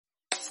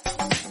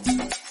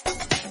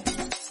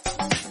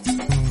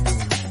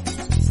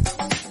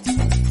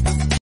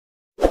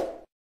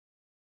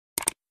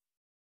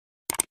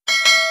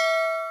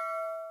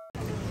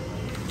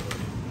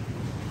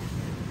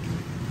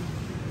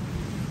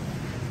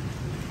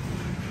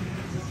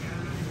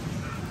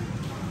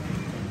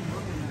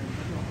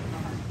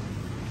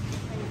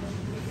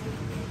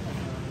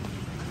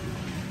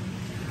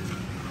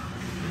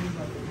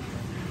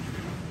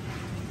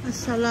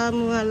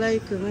আসসালামু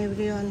আলাইকুম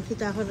এভরিওয়ান।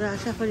 কিতাহর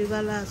আশা করি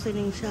ভালো আছেন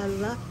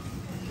ইনশাআল্লাহ।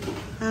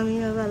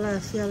 আমিও ভালো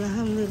আছি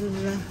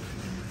আলহামদুলিল্লাহ।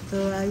 তো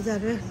আজ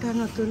আরও একটা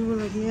নতুন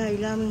ব্লগ নিয়ে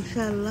আইলাম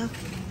ইনশাআল্লাহ।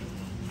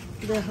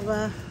 দেখবা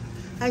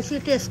আইসি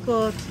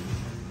টেস্কোত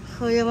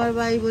হয়ে আমার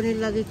ভাই বোনের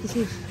লাগে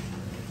কিছু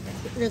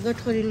রেকর্ড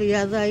করে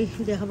লইয়া যাই,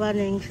 দেখবা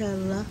না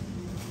ইনশাআল্লাহ।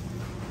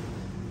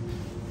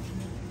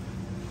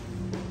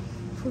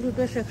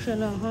 ফুটুটো সেকশন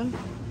এখন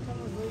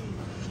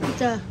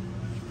কিতা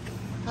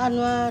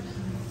আনোয়ার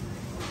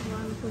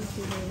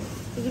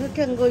এগুলো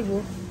ঠেঙ্গইব,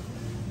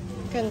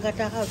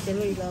 ঠেঙ্গাটা খাওয়াতে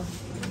লইলাম।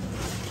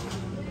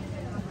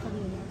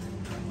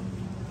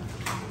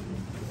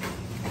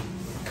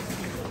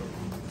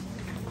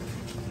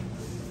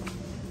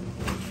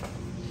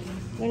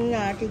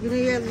 না এগুলো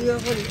ইয়ে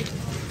করি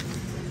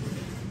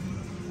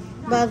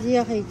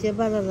বাজিয়া খাইতে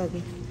ভালো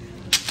লাগে।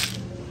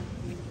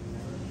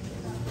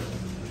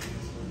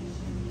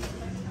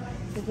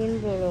 এগুলো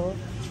বড়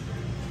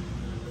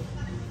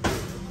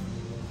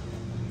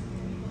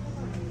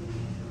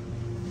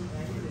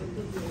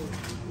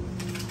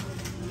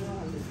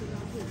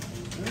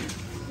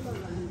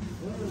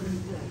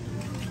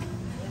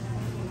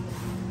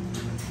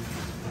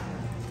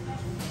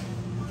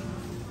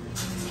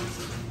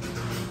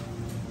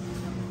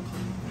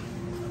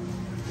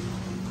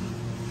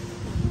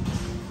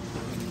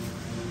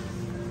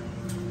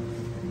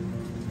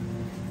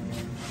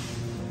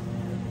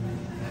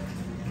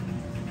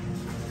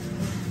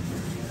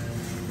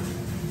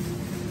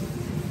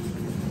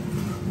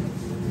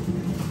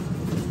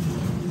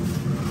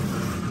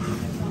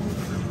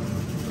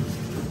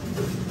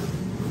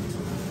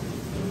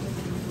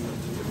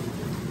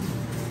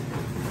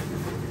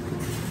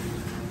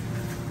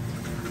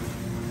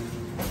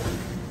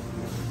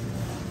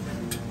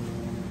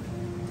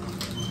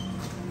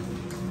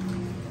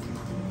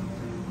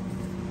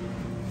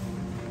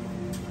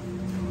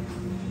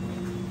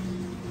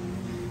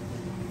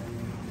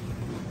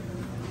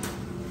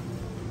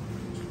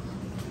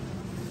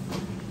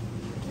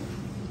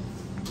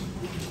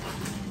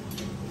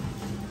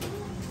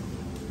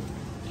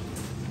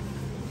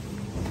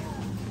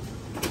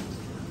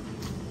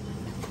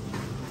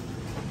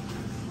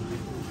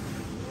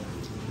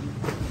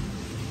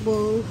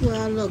বউ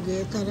হওয়ার লগে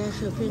তারা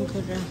শপিং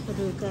করা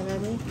করার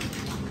কারণে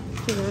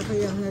তোমরা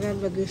হয়ে আপনারা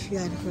লগে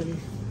শেয়ার করি,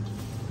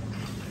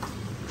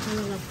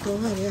 ভালো লাগতেও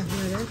পারে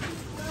আপনারা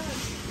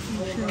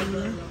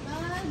ইনশাআল্লাহ।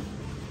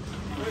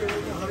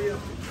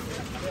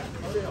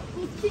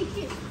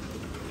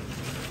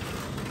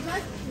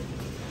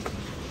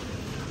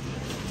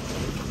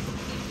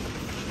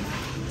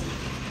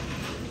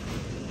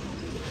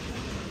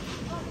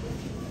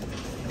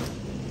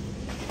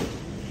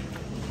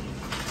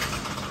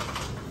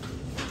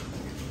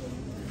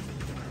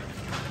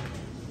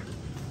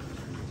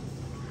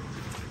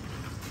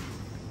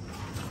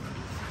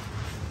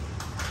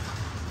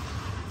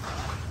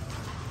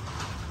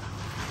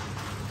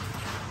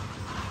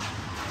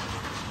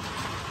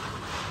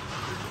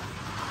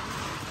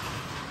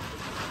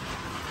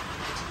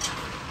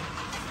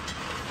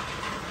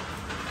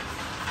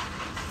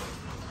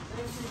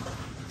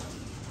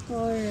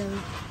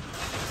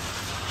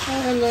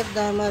 অয়েলের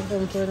দাম আর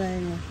জমতো নাই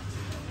না।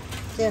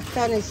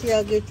 একটা নিছি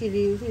আগে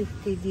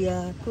 350 দিয়া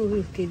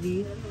 250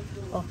 দিই,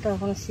 একটা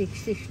এখন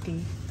 660,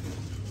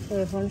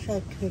 এখন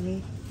 60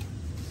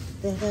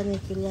 দেখা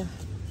নিকিলা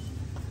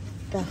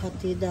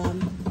টাকাতি দাম।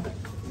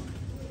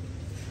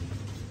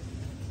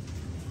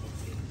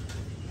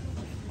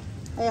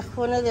 এক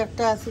ফোনে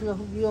একটা আছিল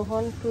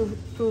এখন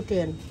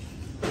 210।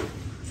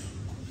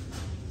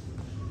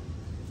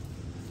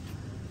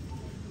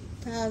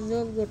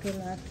 আজব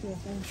ঘটনা আছে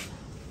এখন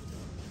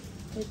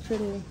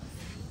বুঝছেন।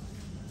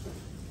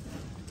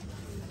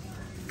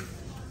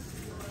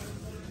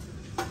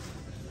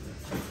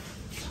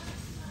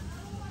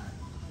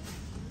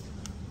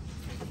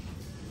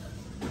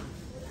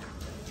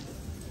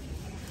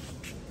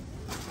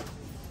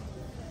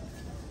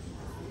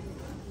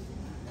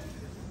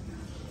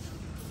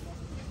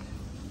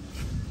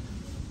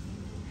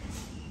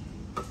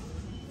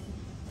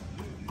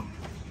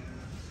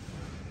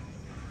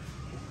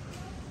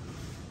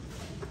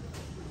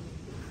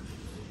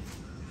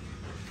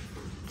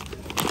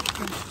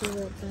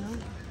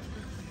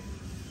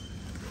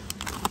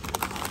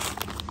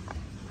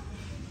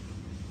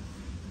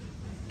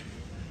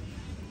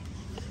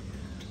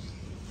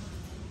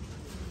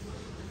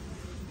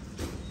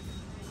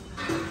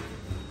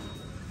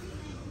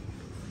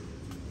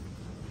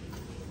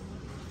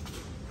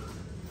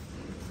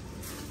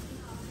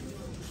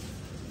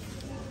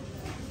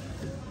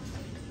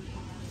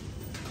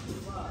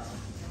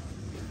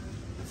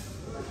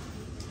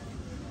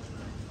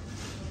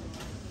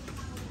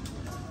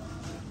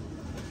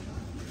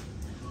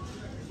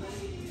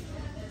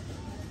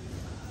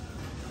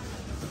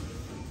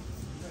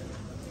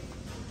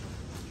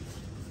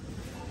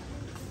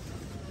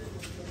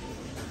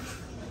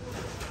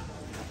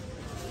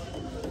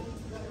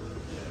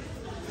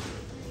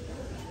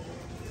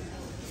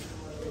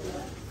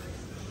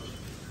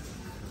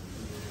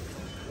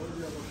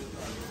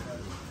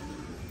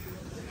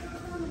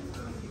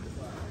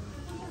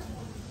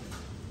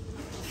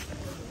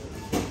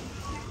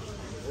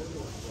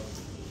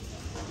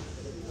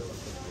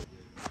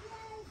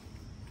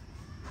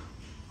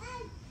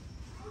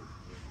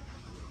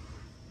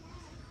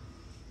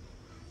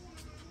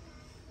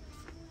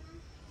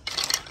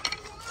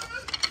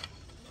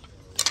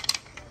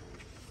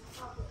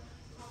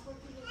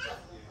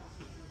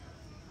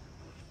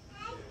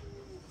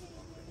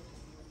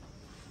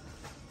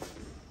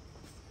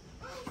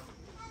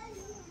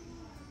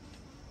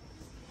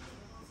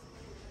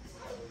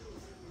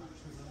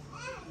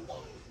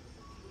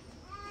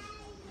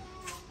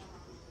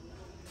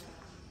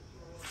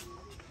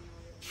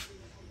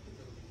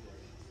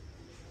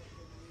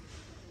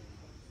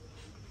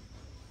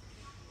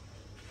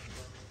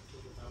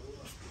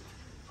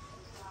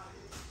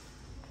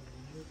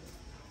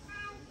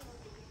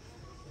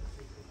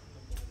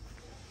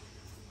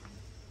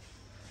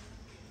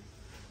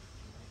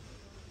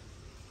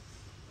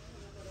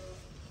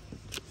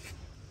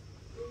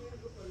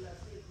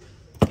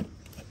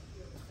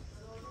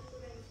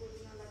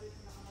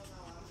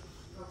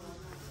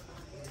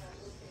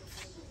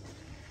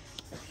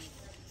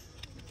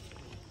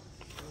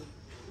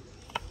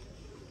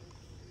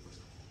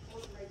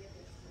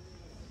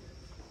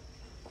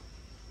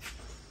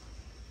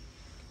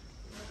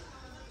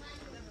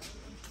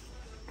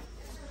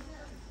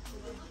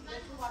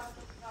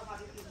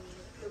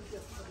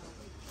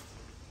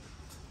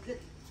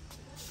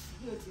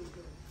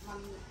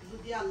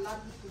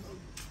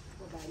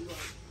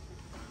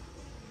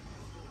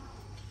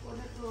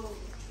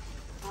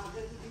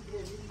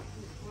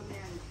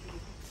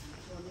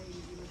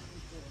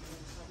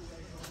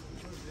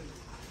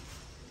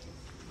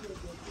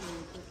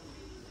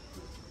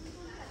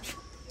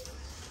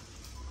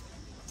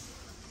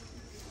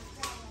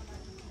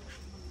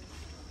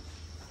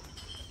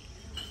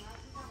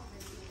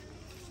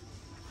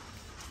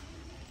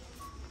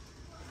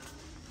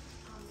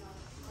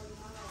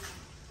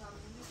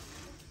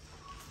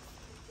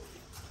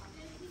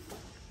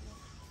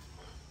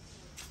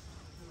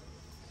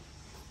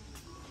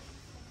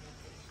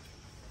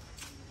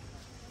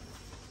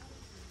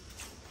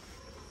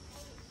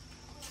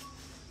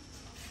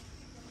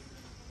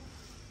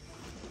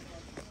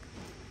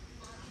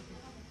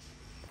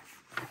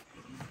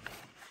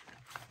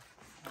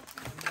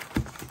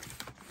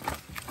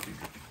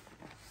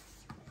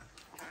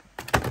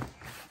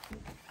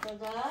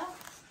 দাদা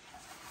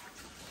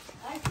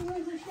আজ তুমি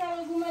বিশাল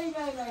ঘুমাই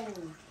যায় নাই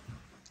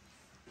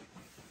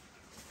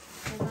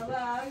দাদা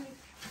ভাই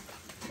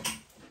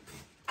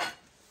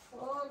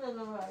ও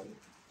দাদা ভাই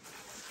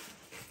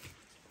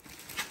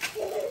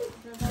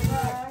দাদা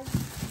ভাই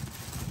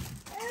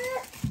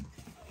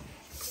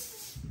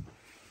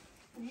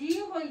জি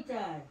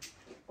কইতায়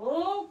ও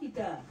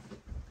কিতা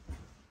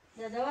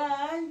দাদা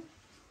ভাই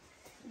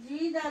জি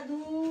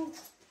দাদু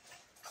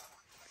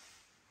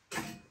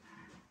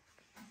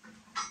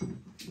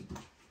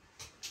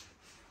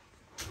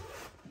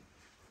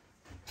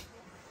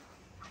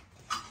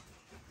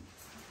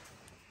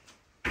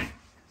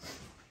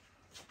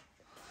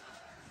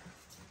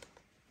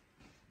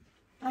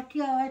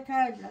আচ্ছা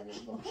টায়ার্ড লাগে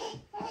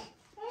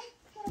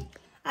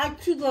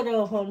আচ্ছি করে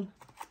এখন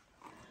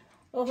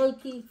ওই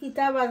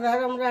কিতা বাজার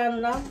আমরা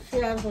আনলাম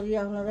শেয়ার করি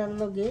আপনারা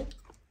লগে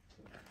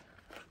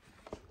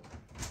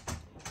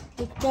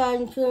একটা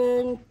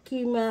আনছেন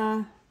কিমা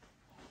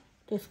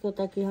টেস্কো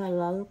থাকি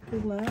হালাল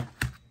কিমা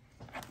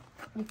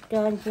একটা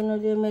আনছেন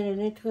যে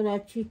ম্যারিনেট করা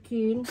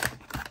চিকেন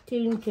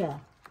 3টা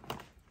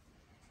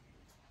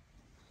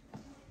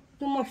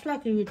তো মশলা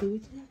কি দিবি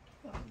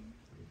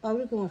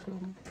আবার কি মশলা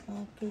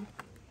ওকে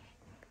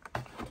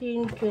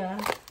 3টা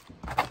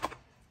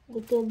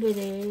দুটো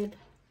bread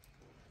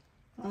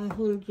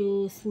apple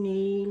juice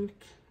milk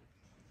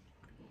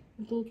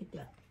itu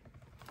kita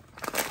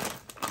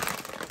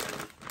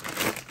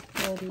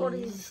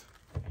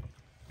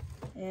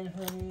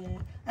এরপরে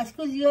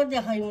আজকে জিও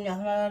দেখাই মনে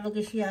আপনারা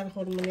লোকে শেয়ার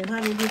করবেন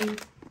ভালো দিদি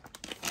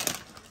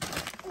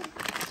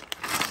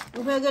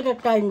ওখানে গেলে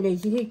টাইম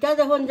লেগেছি সেটা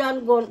যখন যান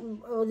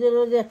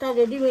একটা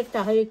রেডিমেড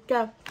থাকে একটা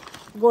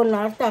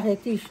গোনার থাকে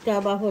 30টা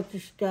বা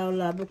 25টা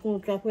লাগবে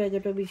কোনটা হয়ে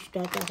গেলে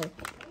 20টা থাকে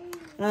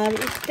আর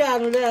একটা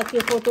আনলে আর কি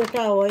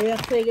কতটা হয়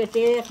এক হয়ে গেছে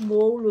এক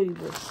বউ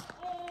লইব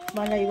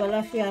বানাইবেলা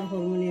শেয়ার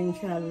করবেন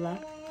ইনশাআল্লাহ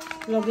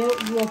লগে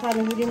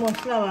পানিপুরি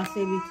মশলাও আছে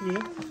ভিতরে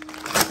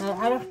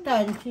আর একটা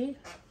আনছি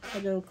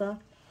ওটা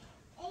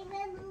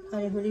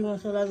পানিপুরি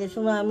মশলা যে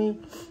সময় আমি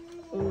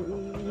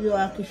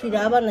আর কি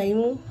শিরা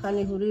বানাইমু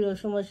পানিপুরির ওই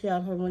সময় শেয়ার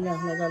করবেন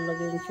আপনাদের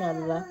লগে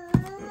ইনশাআল্লাহ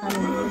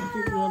পানিপুরি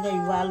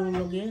যাইব আলু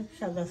লগে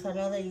সাদা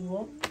সাদা যাইব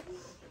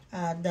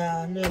আদা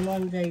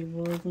লেমন যাইব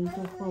কিন্তু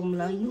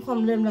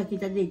কমলা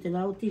কিটা দিতে না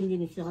 3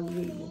 জিনিস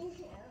যাইব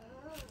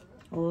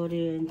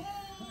অরেঞ্জ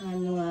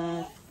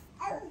আনারস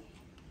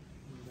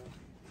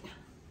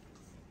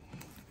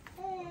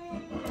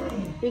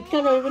একটা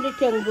নইবলি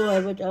ট্যাঙ্গো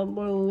হয়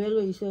বড় হয়ে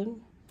লইছেন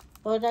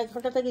ওটা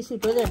একটা থেকে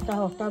ছোটো একটা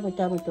হটা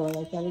মিঠা মিঠা হয়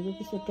আর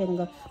কিছু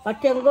ট্যাঙ্গো আর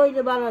ট্যাঙ্গো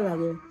হইলে ভালো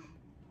লাগে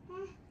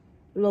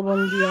লবণ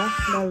দিয়া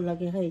ভালো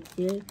লাগে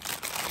খাইতে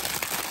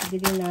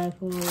গ্রিন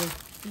আপেল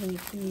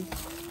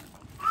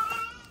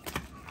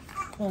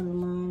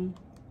সালমান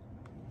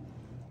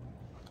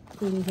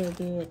 3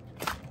 হেডেড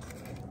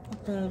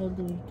তারও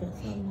 2টা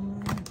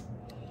সালমান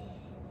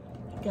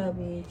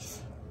ক্যাবেজ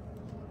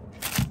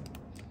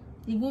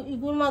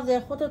ইগুর মাঝে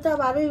কতটা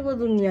বারো হইব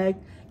দুনিয়ায়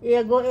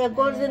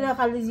এগর যেন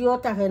খালি জিও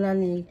থাকে না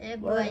নি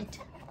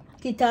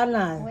কিতা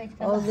নাই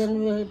ও যেন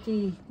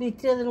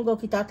ভিতরে যেন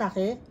কিতা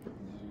থাকে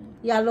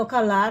ইয়ালো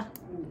কালার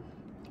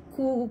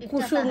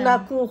কুসুম না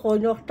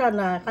কইনকটা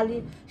না খালি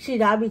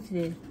শিরা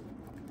ভিতরে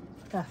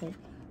থাকে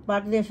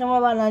বাট যে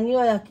সময় বানানি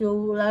হয় কেউ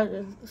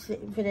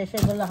ফ্রেশ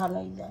এগুলো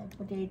হালাই যায়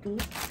পটেটো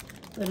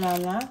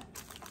বানানা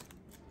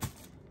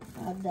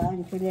আদা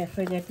আনছিল 1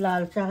 প্যাকেট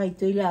লাল চা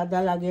খাইতে হইলে আদা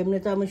লাগে এমনি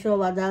তো আমি সব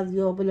আদা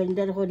দিও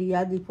ব্লেন্ডার করিয়া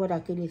দিব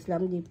রাখি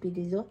দিয়েছিলাম দিপি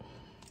দিছ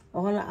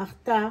ওখানে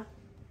একটা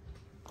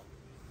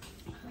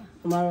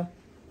আমার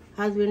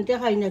হাজবেন্ডে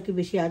খাই নাকি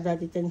বেশি আদা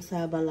দিতেন চা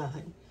বালা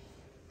খাই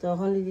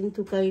তখন এদিন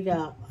টুকাইরা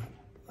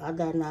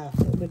আদা না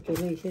বেটে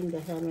লইছেন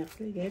দেখেন 1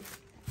 প্যাকেট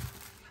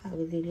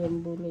হাগদি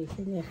লেম্বু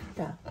লইছেন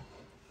একটা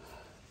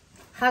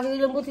হাগদি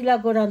লেম্বু তিলা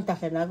গরান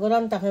থাকে না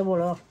গরান থাকে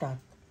বড় একটা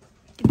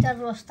এটার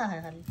রস থাকে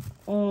খালি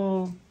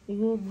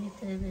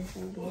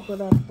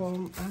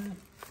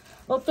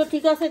ও তো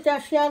ঠিক আছে চা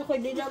শেয়ার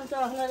করে দিলাম তো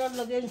আপনারা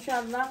লগে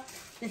ইনশাআল্লাহ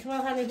যে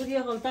সময় খানি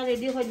ঘুরিয়ে হলটা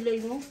রেডি করে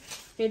লইব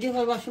রেডি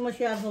করবার সময়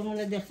শেয়ার করব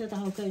মানে দেখতে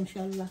তাহলে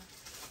ইনশাআল্লাহ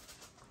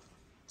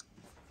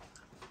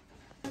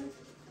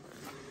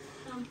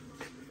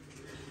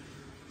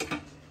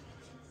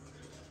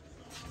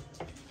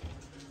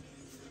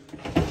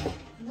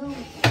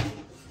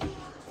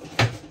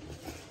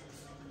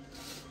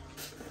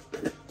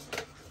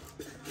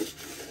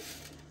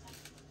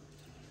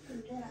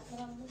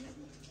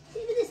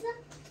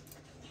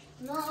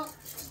No.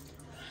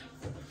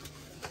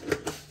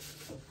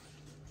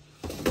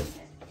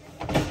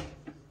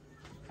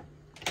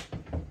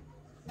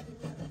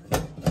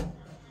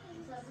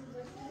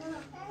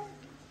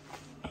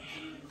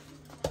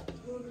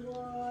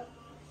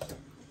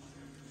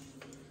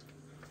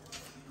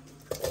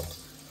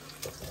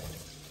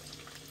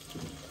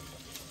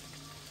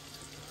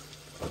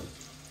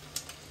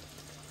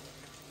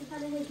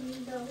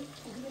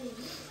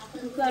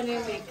 দোকানে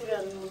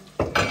মেঘরানো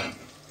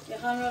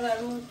এখানে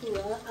রান্না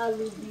চুড়া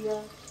আলু দিয়া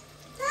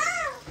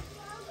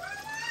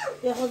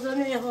এখন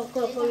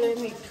সকলে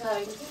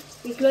মিঠাই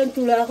ইকলেন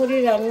চূড়া করে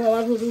রানু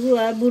আমার হুড়ু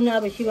আর বুনা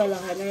বেশি ভালো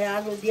হয় না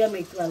আলু দিয়া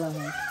মেট ভালো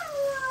হয়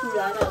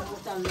চূড়া রানু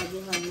তার লাগে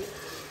ভালো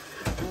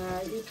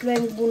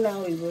ইকলেন বুনা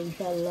হইব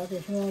ইনশাল্লাহ সে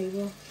সময় হইব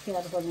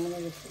শেয়ার করবো না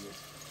বেশি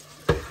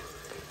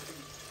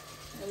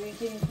আমি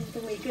কিন্তু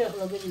মেটু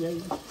একলগে দিলাই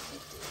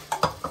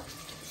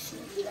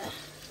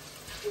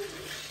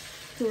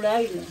চূড়া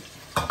হইল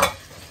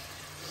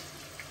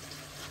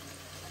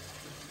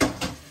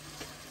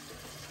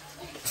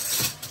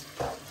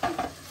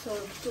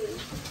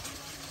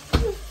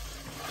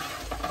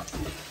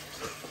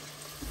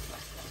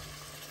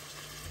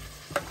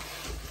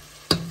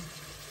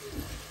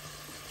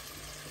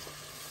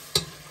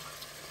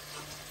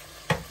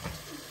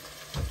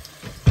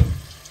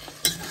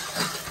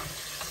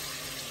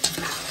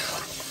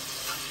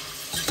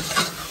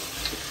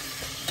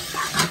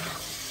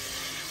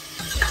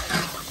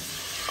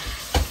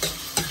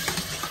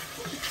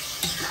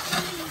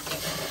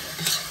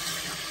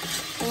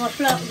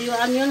মশলা দিও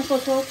অনিয়ন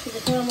কষক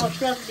যখন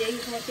মশলা দিই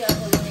সময় কি আর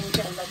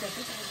ইনশাআল্লাহ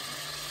দেখো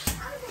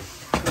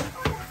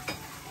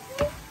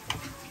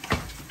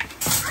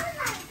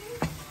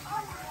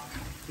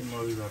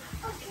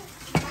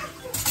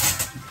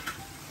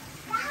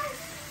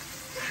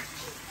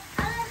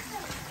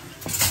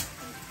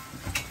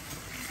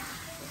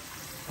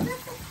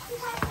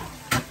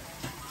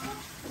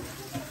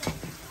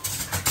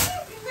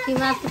কি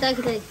মাছ পিঠা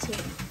খেতে ইচ্ছে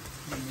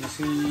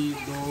দেশি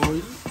দই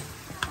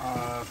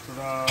আর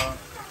তোরা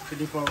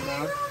চিলি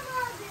পাউডার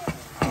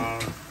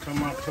আর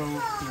টমাটো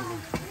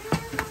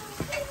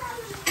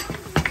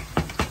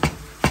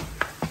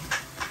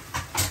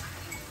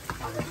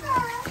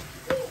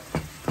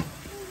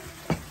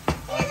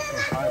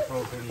হাই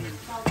প্রোটিন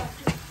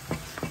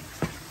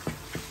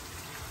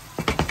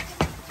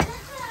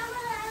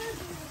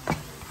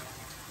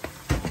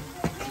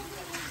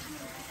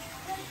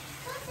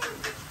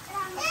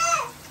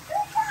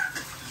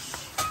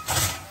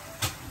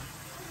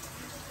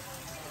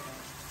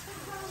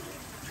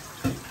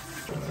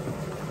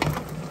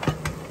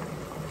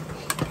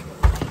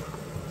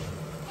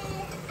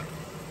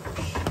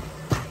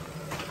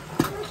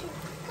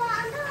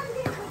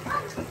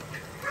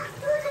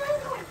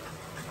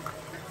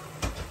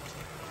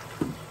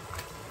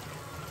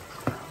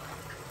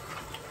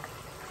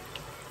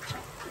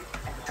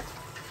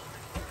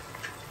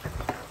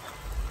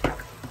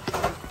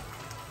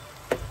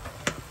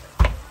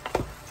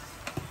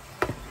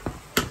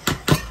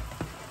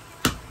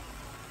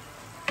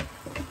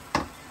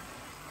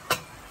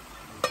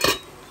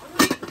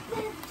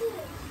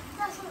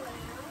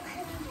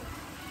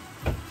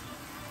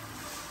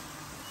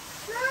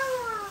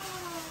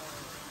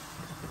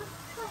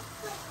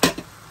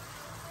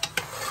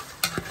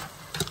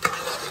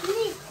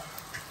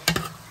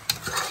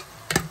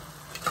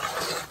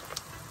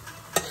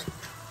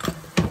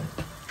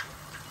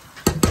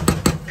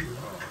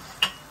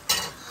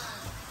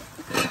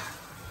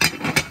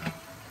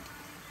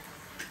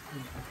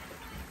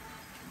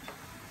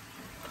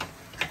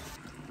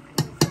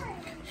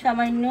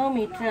সামান্য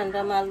মিট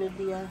রান্না আলু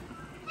দিয়া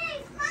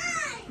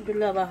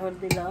দুলা বাহর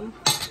দিলাম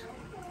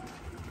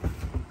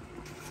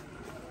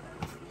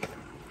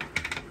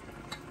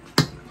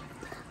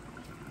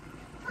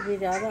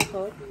জিরা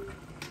বাহর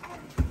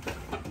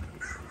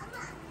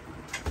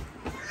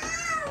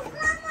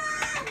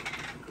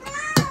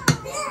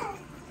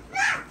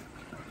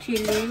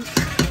চিলি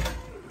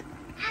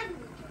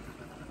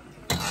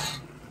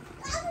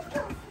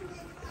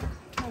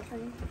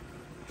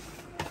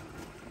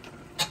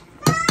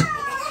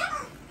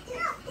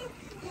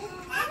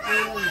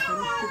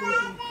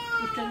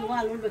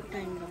আলুর বেগটা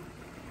নিলাম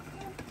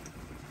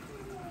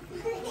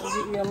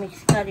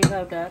মিক্স কারি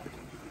পাউডার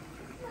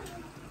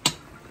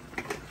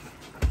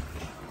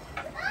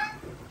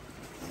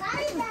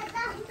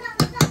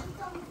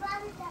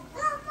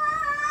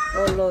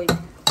লই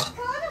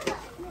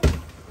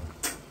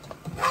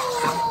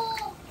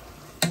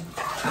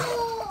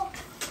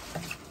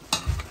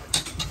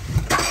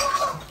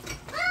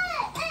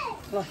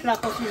মশলা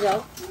কষি যাও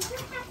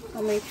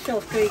আমি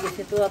সফট হয়ে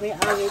গেছে তো আমি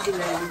আগে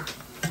দিলাম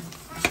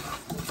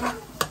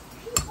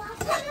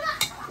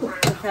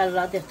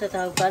ইনশাআল্লাহ দেখতে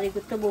থাকো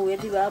কারিগর তো বউয়ে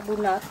দিবা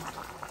বুনা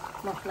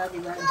মশলা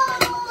দিবা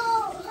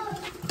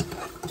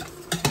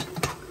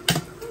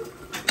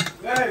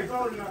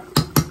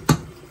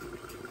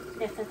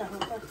দেখতে থাকো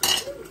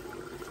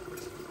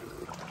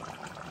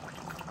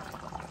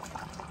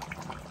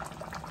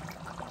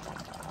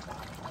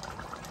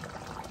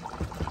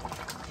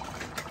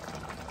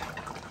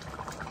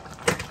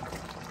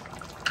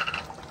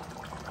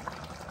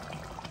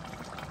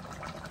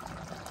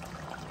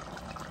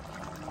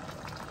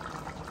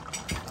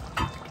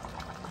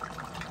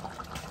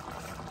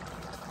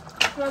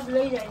सब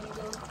ले जाएंगे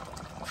तो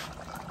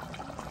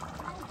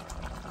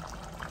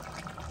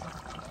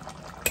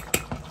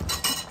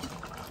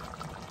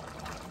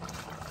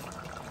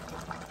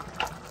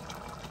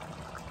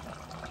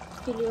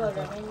चिली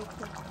पाउडर नहीं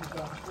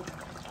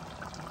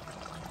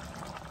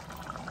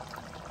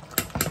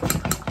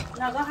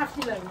लगा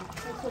हाथी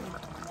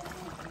लगना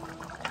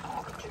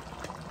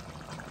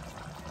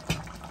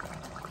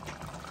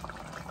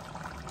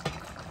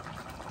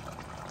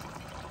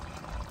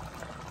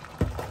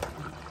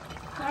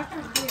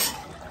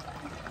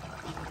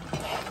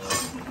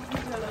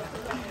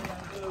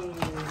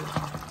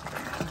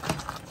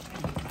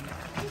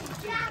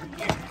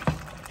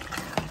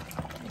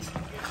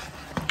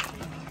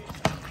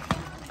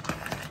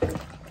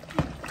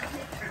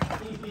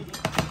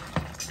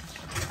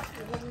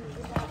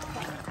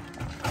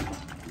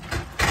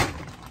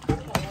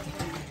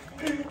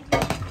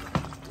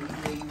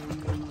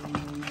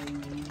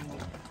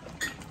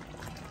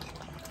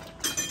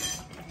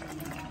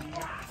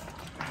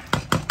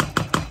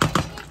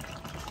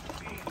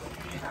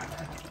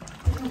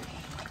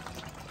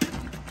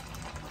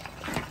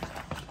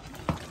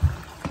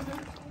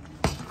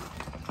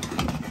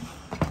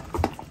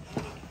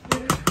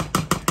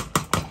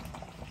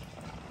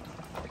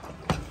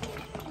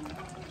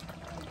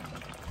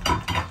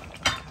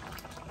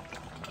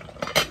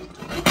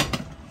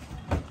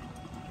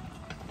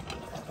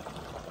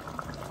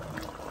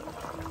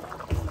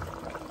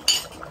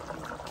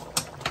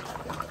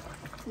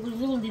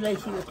জুল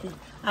দিলাইছি বেশি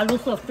আলু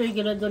সফট হয়ে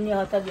গেলে ধনিয়া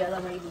পাতা দিয়ে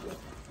লাগাই দিবে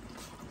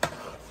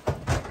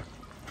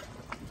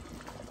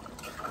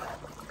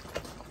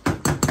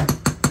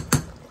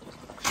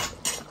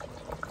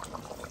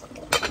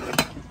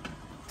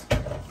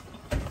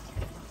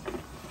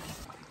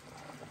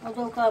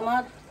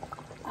আমার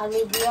আলু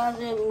দিয়া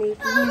যে মিট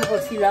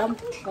করছিলাম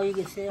হয়ে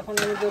গেছে এখন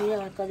আমি ধনিয়া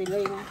পাতা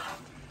দিলাই না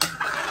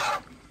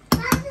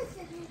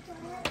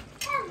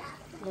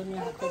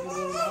ধনিয়া পাতা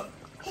দিলাম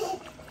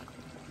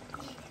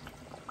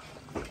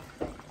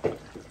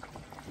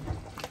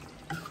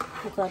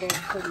কুকারে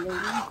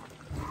করলাম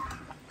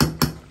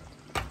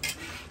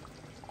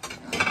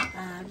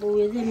আর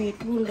বউয়ে যে মিট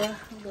বুনবা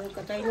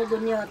কথাইলে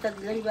ধনিয়া পাতা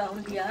দিলাই বা এখন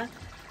দিয়া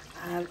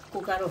আর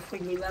কুকার অফ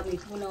করে নিবা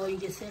মিট বুনা হয়ে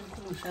গেছে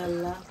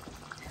ইনশাআল্লাহ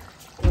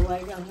তো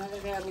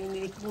আপনাদের আমি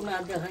মিট বুনা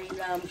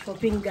দেখাইলাম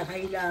শপিং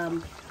দেখাইলাম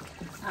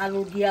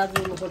আলু দিয়া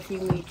জোল করছি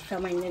মিট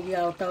সামান্য দিয়া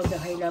ওটাও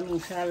দেখাইলাম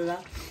ইনশাআল্লাহ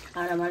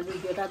আর আমার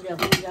ভিডিওটা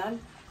দেখুন যান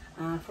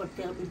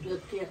প্রত্যেক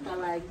ভিডিওতে একটা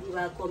লাইক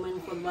দিবা কমেন্ট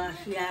করবা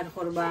শেয়ার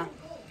করবা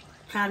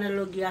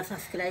চ্যানেলও গিয়া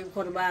সাবস্ক্রাইব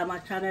করবা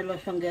আমার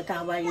চ্যানেলের সঙ্গে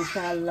থাকবা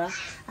ইনশাআল্লাহ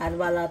আর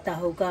বালা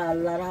তাহুকা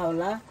আল্লাহ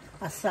রাহলা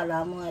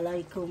আসসালামু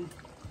আলাইকুম।